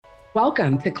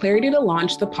Welcome to Clarity to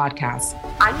Launch the podcast.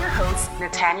 I'm your host,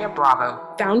 Natanya Bravo,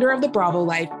 founder of the Bravo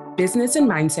Life, business and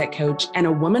mindset coach, and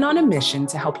a woman on a mission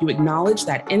to help you acknowledge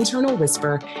that internal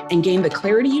whisper and gain the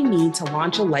clarity you need to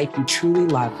launch a life you truly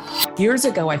love. Years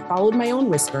ago, I followed my own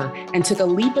whisper and took a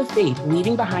leap of faith,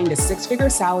 leaving behind a six-figure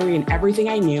salary and everything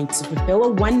I knew to fulfill a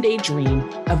one-day dream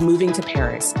of moving to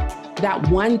Paris. That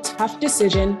one tough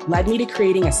decision led me to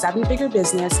creating a seven-figure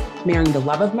business, marrying the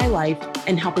love of my life,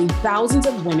 and helping thousands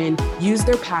of women use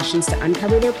their passions to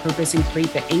uncover their purpose and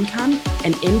create the income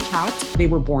and impact they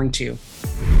were born to.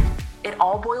 It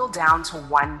all boiled down to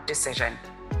one decision.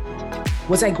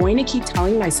 Was I going to keep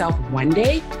telling myself one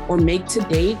day or make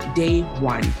today day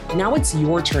one? Now it's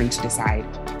your turn to decide.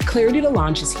 Clarity to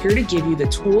Launch is here to give you the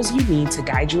tools you need to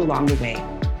guide you along the way.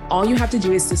 All you have to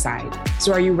do is decide.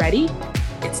 So are you ready?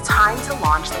 It's time to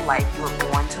launch the life you were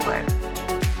born to live.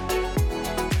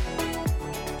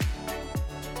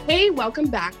 Hey, welcome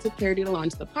back to Clarity to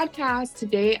Launch the podcast.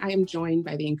 Today, I am joined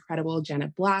by the incredible Jenna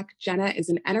Black. Jenna is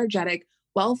an energetic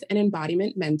wealth and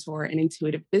embodiment mentor and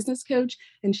intuitive business coach,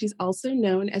 and she's also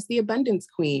known as the Abundance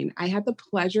Queen. I had the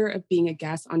pleasure of being a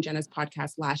guest on Jenna's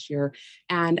podcast last year,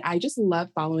 and I just love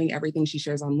following everything she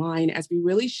shares online as we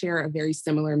really share a very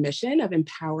similar mission of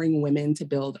empowering women to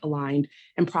build aligned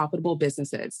and profitable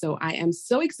businesses. So I am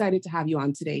so excited to have you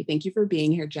on today. Thank you for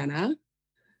being here, Jenna.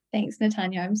 Thanks,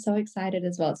 Natanya. I'm so excited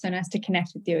as well. It's so nice to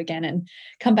connect with you again and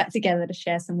come back together to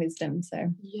share some wisdom.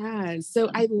 So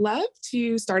I'd love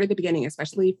to start at the beginning,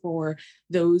 especially for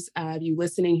those of you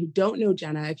listening who don't know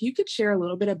Jenna. If you could share a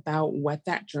little bit about what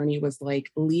that journey was like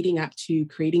leading up to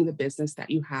creating the business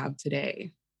that you have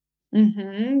today.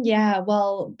 Yeah,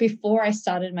 well, before I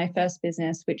started my first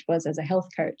business, which was as a health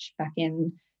coach back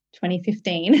in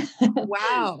 2015.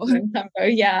 Wow.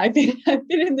 Yeah, I've been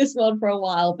in this world for a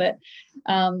while, but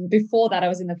before that I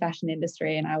was in the fashion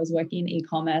industry and I was working in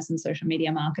e-commerce and social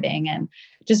media marketing and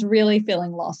just really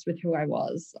feeling lost with who I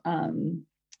was. And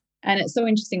it's so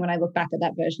interesting when I look back at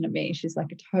that version of me, she's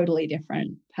like a totally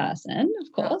different person,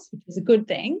 of course, which is a good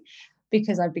thing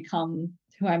because I've become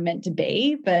who I'm meant to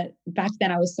be. But back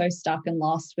then I was so stuck and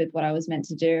lost with what I was meant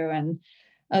to do. And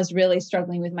I was really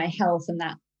struggling with my health, and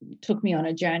that took me on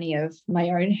a journey of my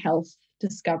own health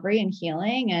discovery and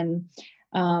healing. And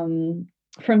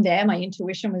from there, my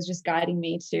intuition was just guiding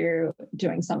me to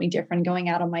doing something different, going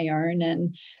out on my own.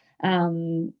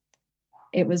 And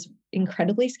it was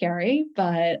incredibly scary,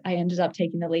 but I ended up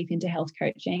taking the leap into health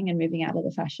coaching and moving out of the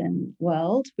fashion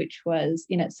world, which was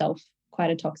in itself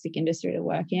quite a toxic industry to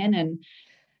work in. And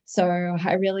so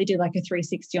I really did like a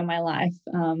 360 on my life.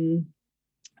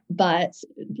 But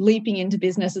leaping into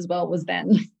business as well was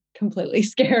then completely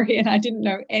scary. And I didn't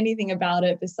know anything about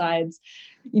it besides,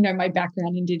 my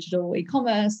background in digital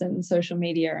e-commerce and social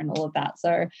media and all of that.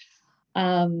 So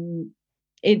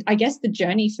I guess the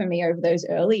journey for me over those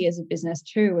early years of business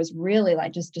too was really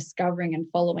like just discovering and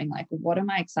following, like, what am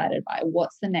I excited by?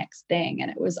 What's the next thing?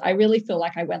 And I really feel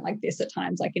like I went like this at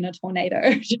times, like in a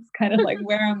tornado, just kind of like,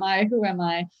 where am I? Who am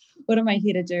I? What am I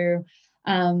here to do?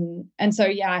 And so,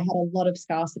 yeah, I had a lot of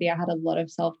scarcity. I had a lot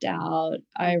of self-doubt.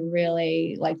 I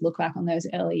really look back on those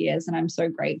early years and I'm so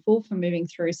grateful for moving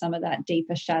through some of that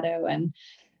deeper shadow and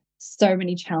so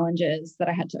many challenges that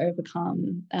I had to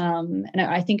overcome. And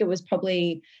I think it was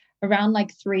probably around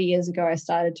 3 years ago, I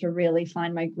started to really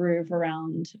find my groove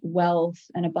around wealth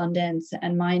and abundance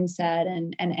and mindset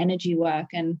and energy work,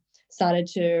 and started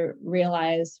to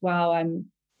realize, wow, I'm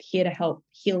here to help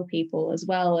heal people as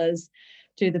well as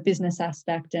do the business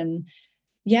aspect. And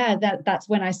yeah, that's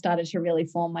when I started to really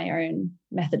form my own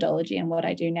methodology and what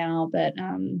I do now. But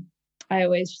I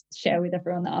always share with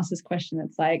everyone that asks this question,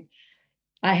 it's like,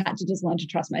 I had to just learn to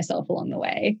trust myself along the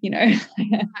way, And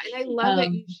I love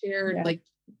that you shared,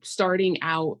 starting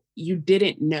out, you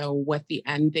didn't know what the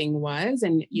end thing was.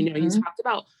 And, you talked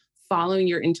about following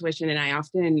your intuition. And I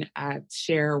often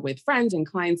share with friends and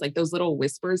clients, those little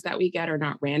whispers that we get are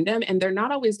not random. And they're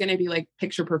not always going to be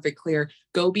picture perfect, clear,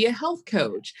 go be a health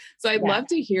coach. So I'd love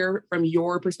to hear from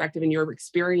your perspective and your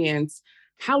experience.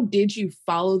 How did you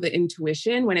follow the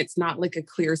intuition when it's not a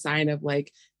clear sign of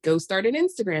go start an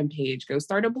Instagram page, go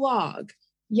start a blog?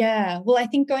 Yeah. Well, I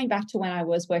think going back to when I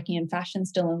was working in fashion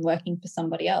still and working for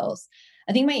somebody else,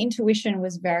 I think my intuition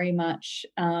was very much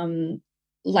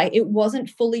it wasn't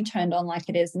fully turned on like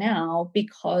it is now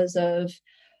because of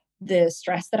the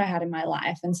stress that I had in my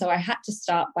life. And so I had to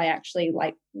start by actually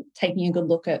taking a good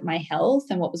look at my health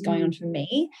and what was going on for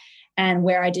me and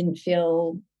where I didn't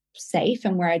feel safe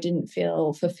and where I didn't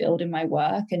feel fulfilled in my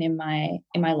work and in my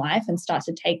life, and start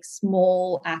to take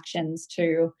small actions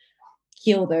to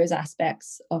heal those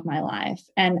aspects of my life.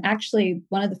 And actually,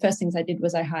 one of the first things I did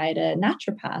was I hired a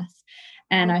naturopath,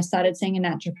 and I started seeing a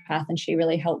naturopath, and she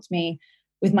really helped me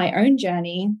with my own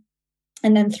journey.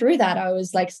 And then through that, I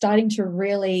was like starting to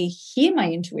really hear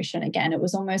my intuition again. It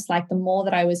was almost like the more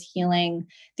that I was healing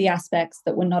the aspects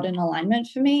that were not in alignment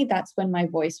for me, that's when my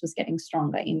voice was getting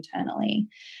stronger internally.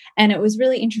 And it was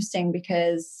really interesting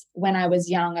because when I was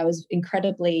young, I was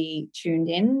incredibly tuned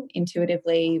in,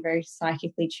 intuitively, very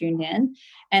psychically tuned in.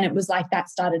 And it was like that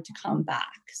started to come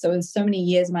back. So there's so many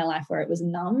years of my life where it was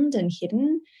numbed and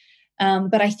hidden.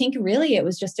 But I think really it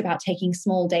was just about taking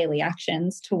small daily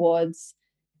actions towards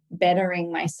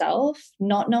bettering myself,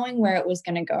 not knowing where it was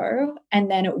going to go.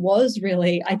 And then it was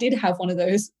really, I did have one of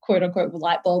those quote unquote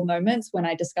light bulb moments when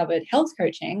I discovered health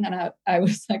coaching. And I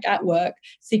was like at work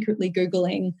secretly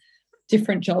Googling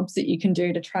different jobs that you can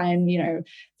do to try and,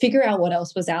 figure out what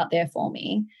else was out there for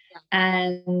me.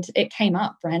 And it came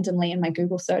up randomly in my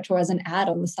Google search or as an ad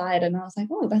on the side. And I was like,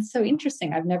 oh, that's so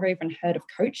interesting. I've never even heard of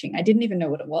coaching. I didn't even know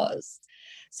what it was.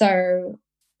 So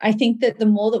I think that the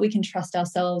more that we can trust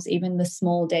ourselves, even the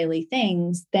small daily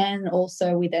things, then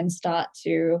also we then start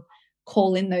to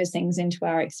call in those things into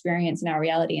our experience and our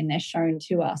reality, and they're shown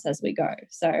to us as we go.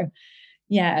 So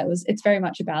yeah, it's very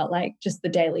much about like just the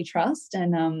daily trust.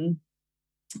 And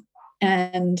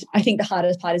I think the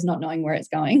hardest part is not knowing where it's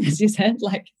going, as you said,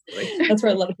 like that's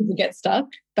where a lot of people get stuck,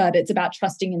 but it's about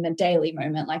trusting in the daily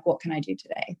moment. Like, what can I do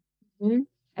today? Mm-hmm.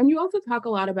 And you also talk a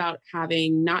lot about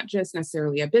having not just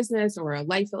necessarily a business or a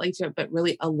life that likes it, but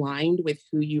really aligned with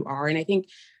who you are. And I think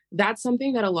that's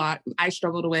something that a lot I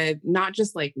struggled with, not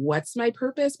just like, what's my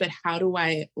purpose, but how do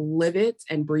I live it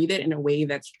and breathe it in a way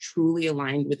that's truly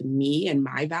aligned with me and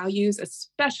my values,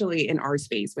 especially in our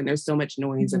space when there's so much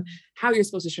noise of how you're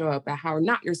supposed to show up, but how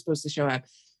not you're supposed to show up.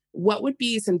 What would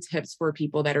be some tips for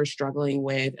people that are struggling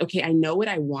with, okay, I know what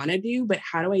I want to do, but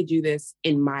how do I do this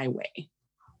in my way?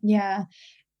 Yeah.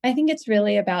 I think it's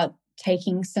really about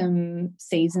taking some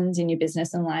seasons in your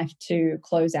business and life to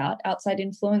close out outside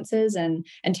influences and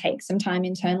take some time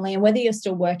internally. And whether you're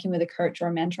still working with a coach or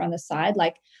a mentor on the side,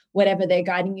 like whatever they're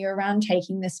guiding you around,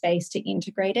 taking the space to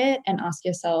integrate it and ask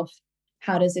yourself,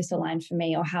 how does this align for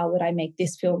me? Or how would I make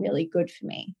this feel really good for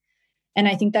me? And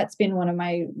I think that's been one of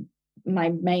my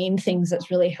main things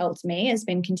that's really helped me, has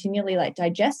been continually like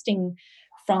digesting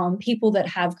from people that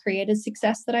have created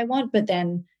success that I want, but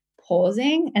then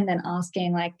pausing and then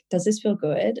asking, like, does this feel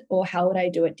good? Or how would I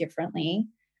do it differently?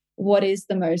 What is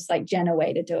the most like Jenna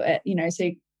way to do it?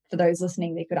 So for those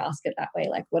listening, they could ask it that way,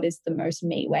 like, what is the most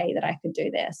me way that I could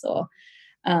do this? Or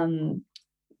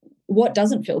what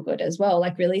doesn't feel good as well?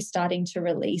 Like really starting to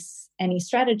release any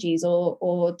strategies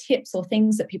or tips or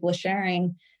things that people are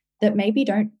sharing that maybe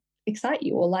don't excite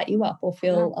you or light you up or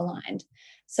feel aligned.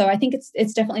 So I think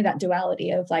it's definitely that duality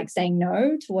of like saying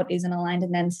no to what isn't aligned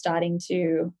and then starting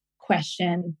to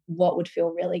question what would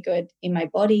feel really good in my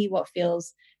body, what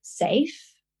feels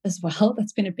safe as well.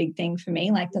 That's been a big thing for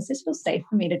me. Like, does this feel safe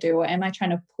for me to do? Or am I trying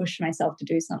to push myself to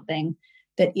do something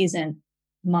that isn't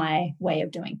my way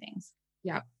of doing things?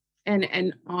 Yeah.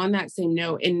 And on that same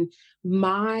note,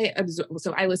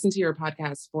 so I listened to your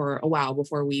podcast for a while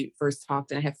before we first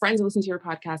talked, and I have friends who listen to your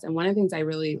podcast. And one of the things I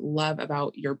really love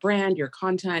about your brand, your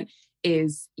content,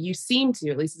 is you seem to,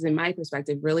 at least as in my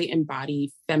perspective, really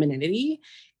embody femininity,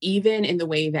 even in the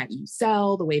way that you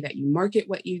sell, the way that you market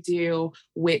what you do,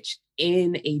 which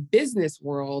in a business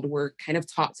world, we're kind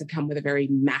of taught to come with a very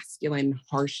masculine,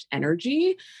 harsh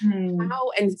energy.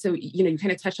 And so, you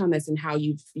kind of touched on this and how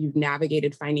you've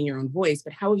navigated finding your own voice,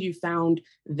 but how have you found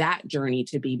that journey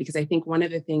to be? Because I think one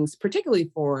of the things, particularly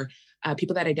for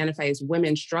people that identify as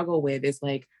women, struggle with is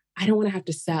like, I don't want to have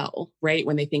to sell, right?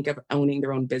 When they think of owning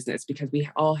their own business, because we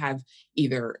all have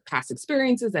either past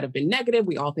experiences that have been negative.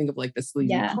 We all think of like the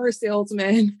sleazy car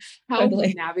salesman. How have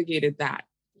you navigated that?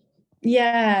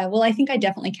 Yeah, well, I think I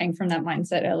definitely came from that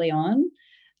mindset early on,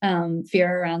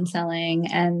 fear around selling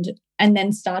and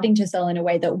then starting to sell in a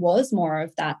way that was more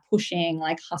of that pushing,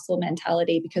 like hustle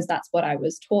mentality, because that's what I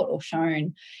was taught or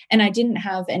shown. And I didn't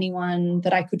have anyone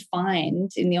that I could find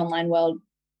in the online world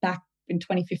back in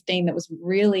 2015 that was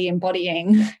really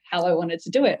embodying how I wanted to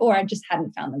do it, or I just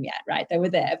hadn't found them yet, right? They were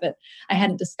there, but I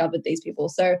hadn't discovered these people.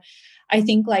 So I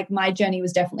think like my journey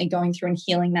was definitely going through and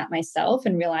healing that myself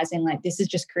and realizing like this is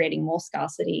just creating more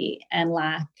scarcity and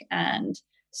lack and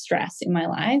stress in my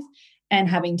life, and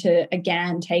having to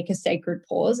again take a sacred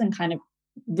pause and kind of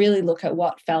really look at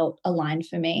what felt aligned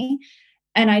for me.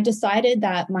 And I decided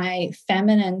that my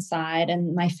feminine side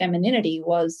and my femininity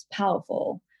was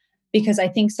powerful, because I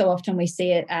think so often we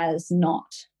see it as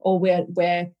not, or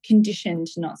we're conditioned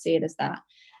to not see it as that.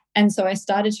 And so I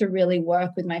started to really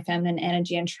work with my feminine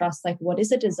energy and trust, like, what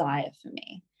is a desire for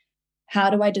me? How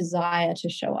do I desire to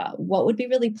show up? What would be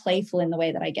really playful in the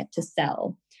way that I get to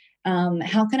sell?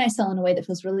 How can I sell in a way that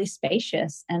feels really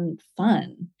spacious and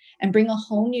fun and bring a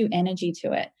whole new energy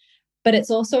to it? But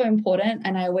it's also important,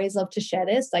 and I always love to share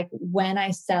this, like when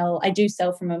I sell, I do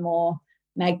sell from a more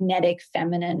magnetic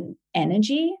feminine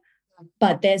energy,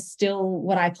 but there's still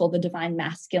what I call the divine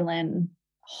masculine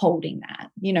holding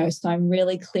that, so I'm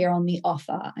really clear on the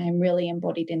offer. I'm really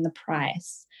embodied in the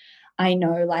price. I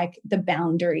know like the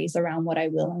boundaries around what I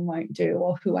will and won't do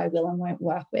or who I will and won't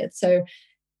work with. So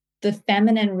the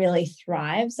feminine really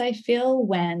thrives, I feel,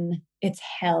 when it's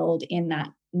held in that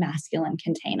masculine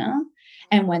container.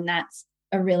 And when that's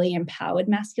a really empowered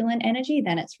masculine energy,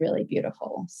 then it's really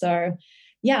beautiful. So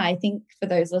yeah, I think for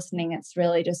those listening, it's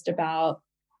really just about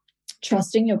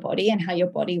trusting your body and how your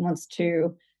body wants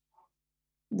to,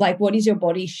 like, what is your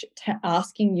body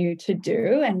asking you to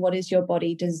do, and what is your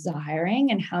body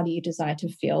desiring, and how do you desire to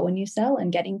feel when you sell,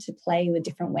 and getting to play with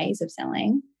different ways of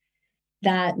selling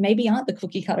that maybe aren't the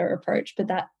cookie cutter approach, but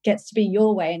that gets to be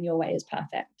your way, and your way is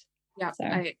perfect. Yeah. So.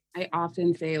 I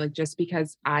often say, like, just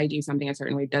because I do something a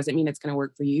certain way doesn't mean it's going to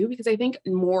work for you, because I think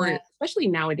more, especially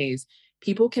nowadays,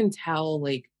 people can tell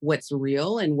like what's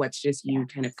real and what's just you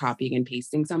kind of copying and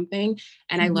pasting something.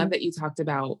 And I love that you talked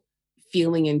about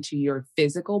feeling into your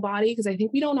physical body, because I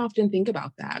think we don't often think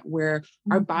about that, where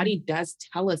our body does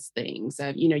tell us things.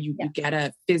 You get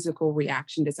a physical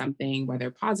reaction to something, whether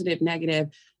positive, negative,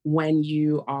 when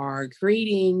you are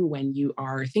creating, when you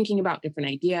are thinking about different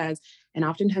ideas. And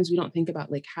oftentimes we don't think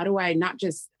about, like, how do I not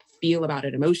just feel about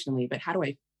it emotionally, but how do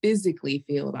I physically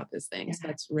feel about this thing? So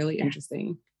that's really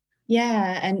interesting.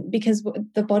 Yeah. And because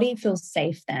the body feels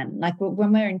safe then, like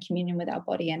when we're in communion with our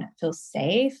body and it feels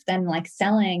safe, then like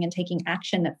selling and taking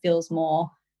action that feels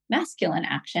more masculine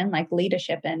action, like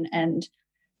leadership and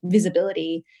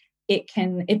visibility,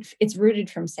 it's rooted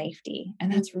from safety.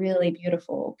 And that's really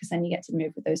beautiful, because then you get to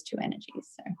move with those two energies.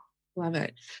 So love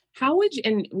it.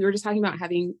 And we were just talking about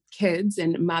having kids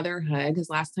and motherhood, because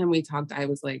last time we talked, I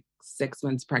was like 6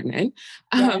 months pregnant,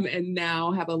 and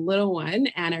now have a little one.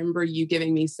 And I remember you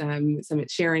giving me some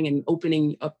sharing and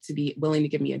opening up to be willing to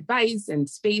give me advice and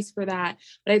space for that.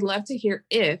 But I'd love to hear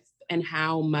if and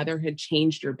how motherhood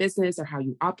changed your business, or how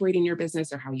you operate in your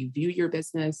business, or how you view your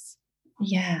business.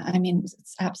 Yeah, I mean,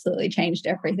 it's absolutely changed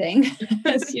everything,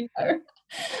 as you know,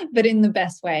 but in the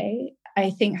best way. I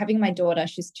think having my daughter,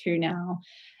 she's 2 now,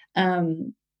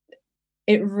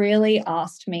 it really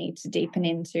asked me to deepen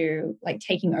into like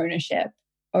taking ownership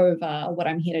over what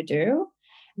I'm here to do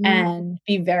and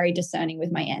be very discerning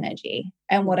with my energy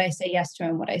and what I say yes to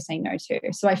and what I say no to.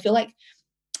 So I feel like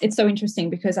it's so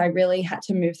interesting, because I really had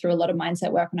to move through a lot of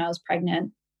mindset work when I was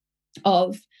pregnant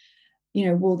of,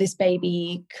 will this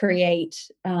baby create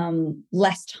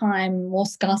less time, more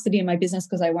scarcity in my business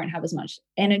because I won't have as much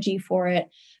energy for it?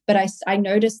 But I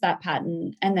noticed that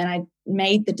pattern, and then I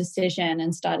made the decision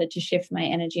and started to shift my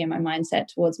energy and my mindset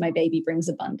towards my baby brings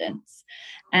abundance.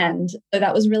 And so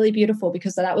that was really beautiful,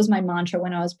 because that was my mantra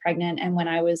when I was pregnant and when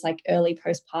I was like early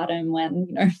postpartum,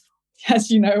 when, as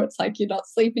you know, it's like you're not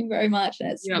sleeping very much, and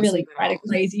it's really quite a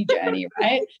crazy journey,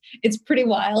 right? It's pretty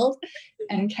wild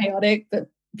and chaotic, but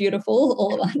beautiful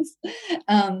all at once.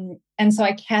 And so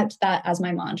I kept that as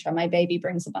my mantra, my baby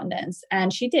brings abundance,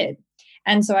 and she did.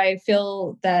 And so I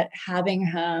feel that having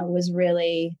her was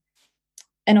really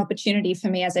an opportunity for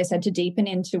me, as I said, to deepen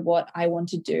into what I want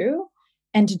to do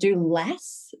and to do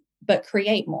less, but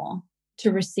create more,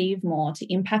 to receive more,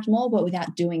 to impact more, but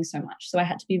without doing so much. So I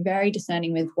had to be very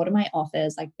discerning with what are my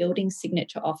offers, like building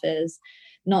signature offers,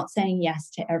 not saying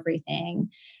yes to everything,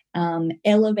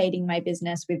 elevating my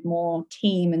business with more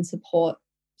team and support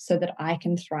so that I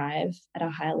can thrive at a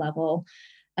higher level.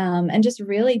 And just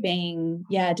really being,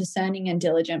 discerning and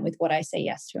diligent with what I say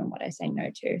yes to and what I say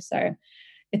no to. So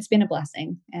it's been a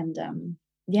blessing. And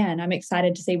and I'm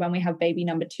excited to see when we have baby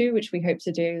number 2, which we hope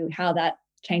to do, how that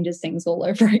changes things all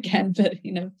over again, but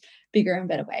in a bigger and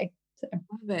better way. So.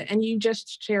 Love it. And you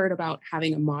just shared about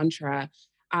having a mantra.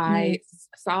 I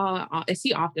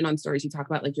see often on stories you talk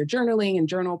about like your journaling and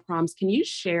journal prompts. Can you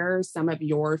share some of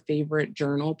your favorite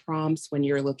journal prompts when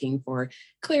you're looking for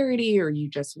clarity or you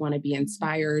just want to be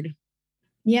inspired?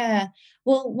 Yeah.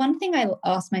 Well, one thing I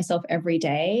ask myself every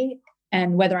day,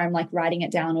 and whether I'm like writing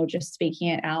it down or just speaking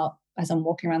it out as I'm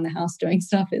walking around the house doing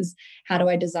stuff, is how do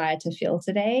I desire to feel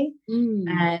today?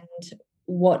 And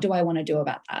what do I want to do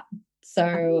about that?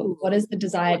 So what is the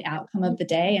desired outcome of the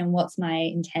day, and what's my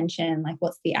intention? Like,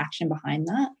 what's the action behind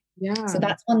that? Yeah. So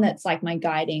that's one that's like my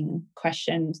guiding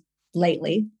question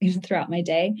lately throughout my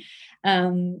day.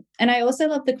 And I also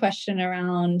love the question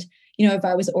around, you know, if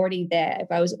I was already there,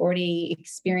 if I was already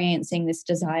experiencing this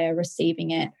desire,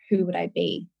 receiving it, who would I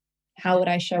be? How would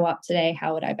I show up today?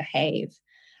 How would I behave?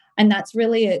 And that's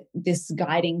really this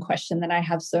guiding question that I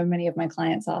have so many of my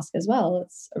clients ask as well.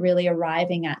 It's really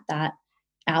arriving at that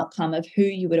outcome of who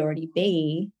you would already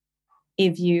be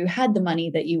if you had the money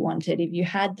that you wanted, if you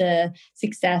had the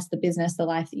success, the business, the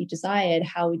life that you desired.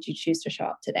 How would you choose to show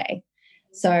up today?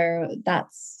 So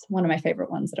that's one of my favorite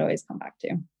ones that I always come back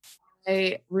to.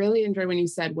 I really enjoyed when you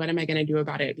said, what am I going to do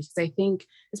about it? Because I think,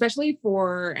 especially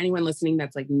for anyone listening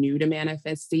that's like new to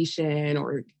manifestation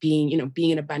or being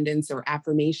in abundance or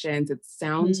affirmations, it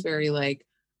sounds very like,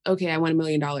 okay, I want $1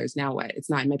 million. Now what? It's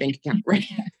not in my bank account, right?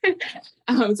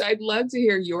 So I'd love to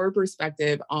hear your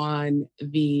perspective on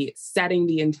the setting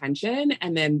the intention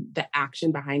and then the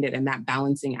action behind it and that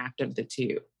balancing act of the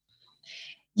two.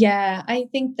 Yeah, I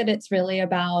think that it's really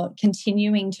about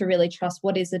continuing to really trust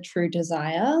what is a true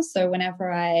desire. So whenever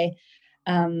I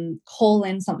call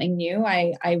in something new,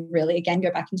 I really, again,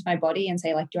 go back into my body and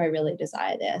say, like, do I really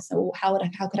desire this? Or how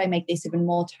could I make this even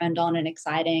more turned on and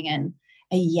exciting and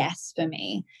a yes for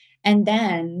me? And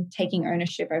then taking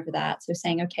ownership over that. So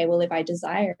saying, okay, well, if I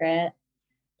desire it,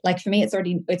 like for me,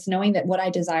 it's knowing that what I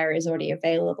desire is already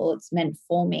available. It's meant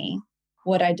for me.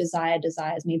 What I desire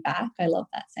desires me back. I love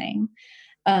that saying.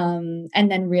 And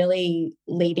then really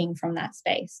leading from that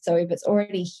space. So if it's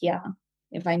already here,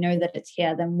 if I know that it's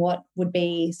here, then what would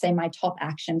be, say, my top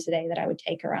action today that I would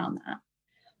take around that?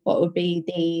 What would be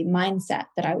the mindset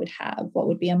that I would have? What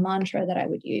would be a mantra that I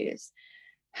would use?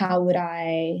 How would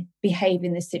I behave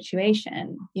in this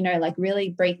situation? You know, like really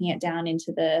breaking it down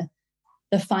into the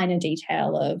finer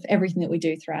detail of everything that we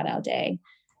do throughout our day.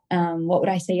 What would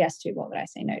I say yes to? What would I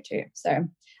say no to? So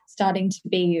starting to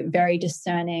be very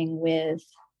discerning with,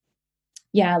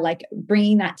 like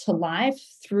bringing that to life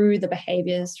through the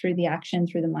behaviors, through the action,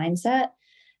 through the mindset.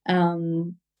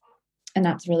 And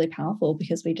that's really powerful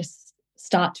because we just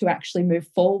start to actually move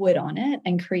forward on it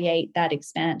and create that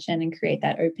expansion and create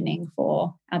that opening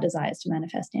for our desires to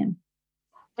manifest in.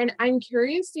 And I'm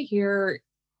curious to hear,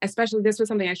 especially this was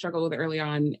something I struggled with early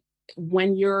on.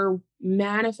 When you're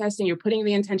manifesting, you're putting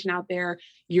the intention out there,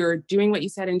 you're doing what you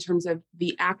said in terms of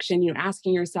the action,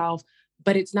 asking yourself,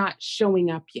 but it's not showing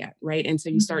up yet, right? And so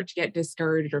you start to get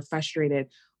discouraged or frustrated.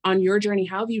 On your journey,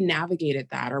 how have you navigated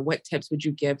that? Or what tips would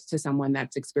you give to someone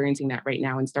that's experiencing that right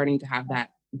now and starting to have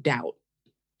that doubt?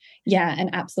 Yeah, and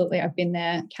absolutely. I've been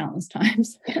there countless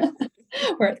times.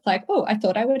 Where it's like, oh, I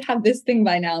thought I would have this thing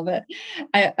by now. But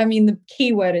I mean, the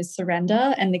key word is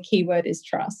surrender and the key word is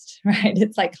trust, right?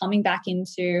 It's like coming back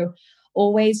into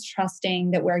always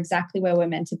trusting that we're exactly where we're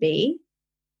meant to be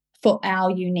for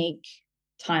our unique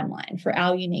timeline, for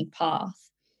our unique path.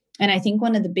 And I think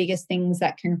one of the biggest things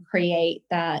that can create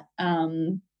that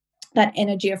that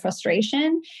energy of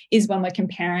frustration is when we're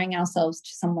comparing ourselves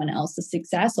to someone else's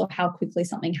success or how quickly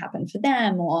something happened for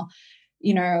them. Or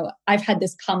I've had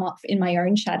this come up in my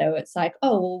own shadow. It's like,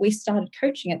 oh, well, we started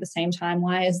coaching at the same time.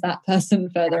 Why is that person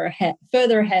further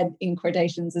ahead in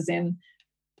quotations, as in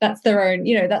that's their own,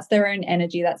 that's their own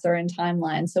energy, that's their own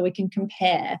timeline. So we can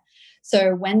compare.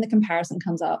 So when the comparison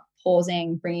comes up,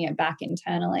 pausing, bringing it back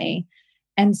internally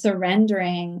and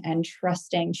surrendering and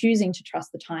trusting, choosing to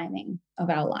trust the timing of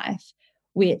our life,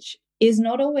 which is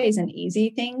not always an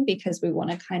easy thing because we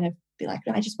want to kind of be like,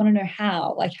 I just want to know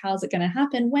how, like, how's it going to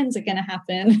happen? When's it going to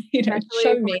happen?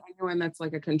 Show me. Anyone that's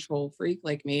like a control freak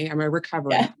like me, I'm a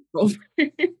recovering control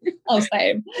freak. Oh,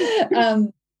 same.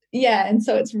 And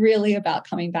so it's really about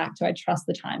coming back to, I trust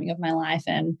the timing of my life.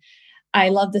 And I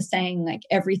love the saying, like,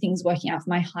 everything's working out for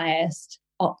my highest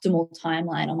optimal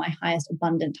timeline or my highest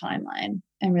abundant timeline,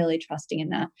 and really trusting in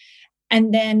that.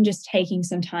 And then just taking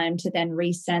some time to then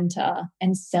recenter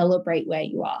and celebrate where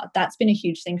you are. That's been a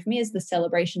huge thing for me, is the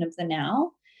celebration of the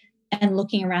now and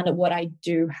looking around at what I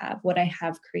do have, what I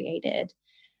have created.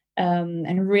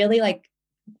 And really like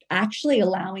actually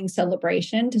allowing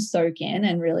celebration to soak in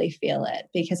and really feel it.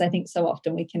 Because I think so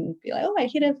often we can be like, oh, I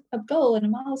hit a goal and a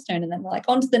milestone, and then we're like,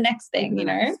 on to the next thing,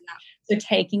 So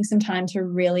taking some time to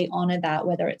really honor that,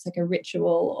 whether it's like a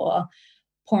ritual or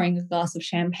pouring a glass of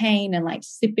champagne and like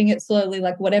sipping it slowly,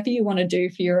 like whatever you want to do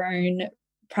for your own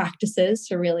practices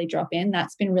to really drop in.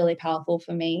 That's been really powerful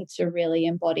for me to really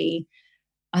embody,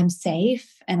 I'm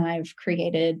safe and I've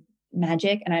created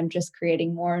magic and I'm just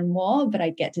creating more and more, but I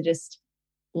get to just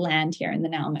land here in the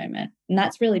now moment. And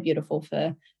that's really beautiful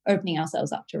for opening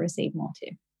ourselves up to receive more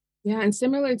too. Yeah. And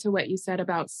similar to what you said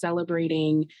about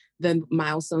celebrating the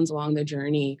milestones along the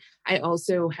journey, I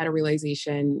also had a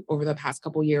realization over the past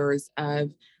couple years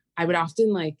of, I would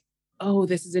often like oh,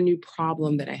 this is a new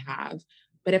problem that I have.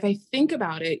 But if I think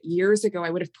about it, years ago,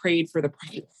 I would have prayed for the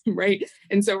problem, right?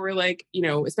 And so we're like,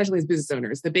 especially as business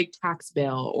owners, the big tax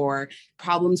bill or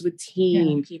problems with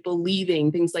team, people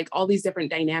leaving, things like all these different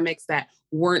dynamics that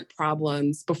weren't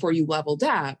problems before you leveled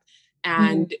up.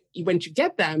 And once you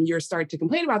get them, you start to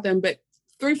complain about them. But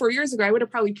 3-4 years ago, I would have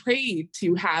probably prayed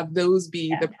to have those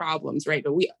be the problems, right?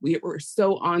 But we were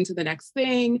so on to the next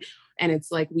thing. And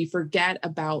it's like we forget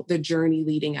about the journey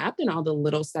leading up and all the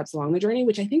little steps along the journey,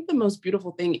 which I think the most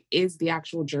beautiful thing is the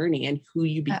actual journey and who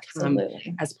you become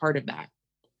as part of that.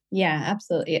 Yeah,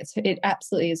 absolutely. It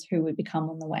absolutely is who we become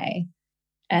on the way.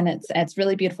 And it's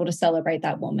really beautiful to celebrate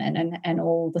that woman and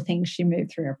all the things she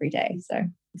moved through every day. So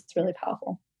it's really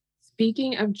powerful.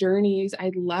 Speaking of journeys,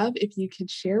 I'd love if you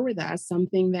could share with us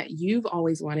something that you've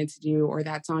always wanted to do or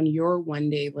that's on your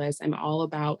one-day list. I'm all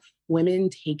about women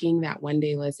taking that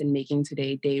one-day list and making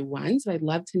today day one. So I'd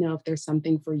love to know if there's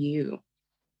something for you.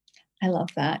 I love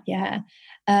that. Yeah.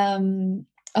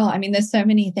 There's so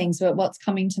many things, but what's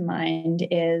coming to mind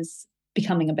is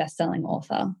becoming a best-selling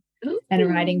author and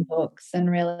writing books. And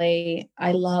really,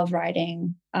 I love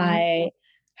writing. I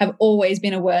have always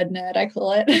been a word nerd, I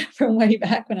call it, from way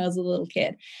back when I was a little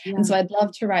kid. Yeah. And so I'd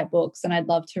love to write books and I'd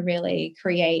love to really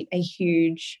create a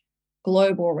huge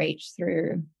global reach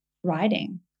through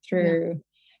writing, through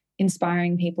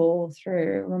inspiring people,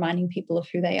 through reminding people of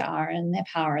who they are and their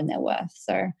power and their worth.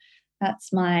 So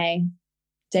that's my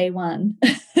day one.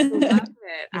 Love it.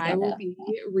 I will be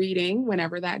reading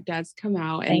whenever that does come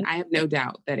out. And I have no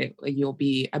doubt that you'll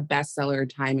be a bestseller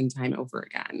time and time over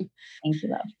again. Thank you,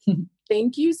 love.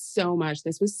 Thank you so much.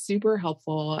 This was super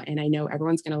helpful. And I know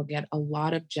everyone's going to get a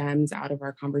lot of gems out of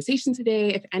our conversation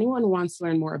today. If anyone wants to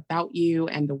learn more about you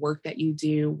and the work that you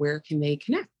do, where can they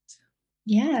connect?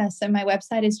 Yeah. So my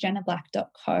website is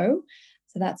jennablack.co.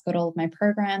 So that's got all of my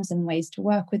programs and ways to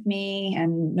work with me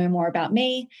and know more about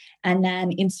me. And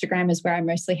then Instagram is where I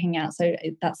mostly hang out. So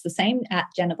that's the same at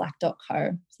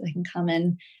jennablack.co. So they can come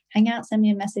and hang out, send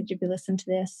me a message if you listen to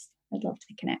this. I'd love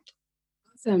to connect.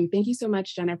 Awesome. Thank you so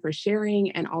much, Jenna, for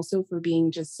sharing and also for being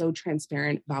just so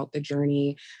transparent about the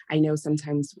journey. I know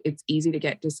sometimes it's easy to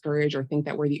get discouraged or think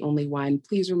that we're the only one.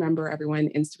 Please remember, everyone,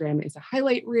 Instagram is a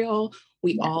highlight reel.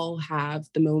 We all have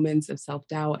the moments of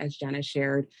self-doubt, as Jenna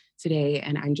shared today.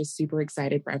 And I'm just super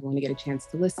excited for everyone to get a chance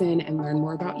to listen and learn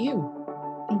more about you.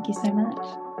 Thank you so much.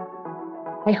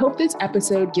 I hope this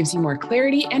episode gives you more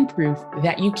clarity and proof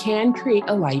that you can create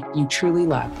a life you truly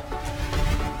love.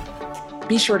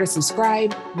 Be sure to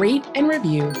subscribe, rate, and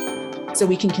review so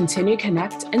we can continue to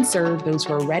connect and serve those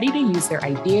who are ready to use their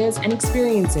ideas and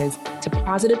experiences to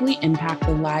positively impact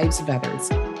the lives of others.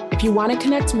 If you want to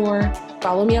connect more,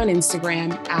 follow me on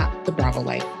Instagram at The Bravo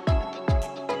Life.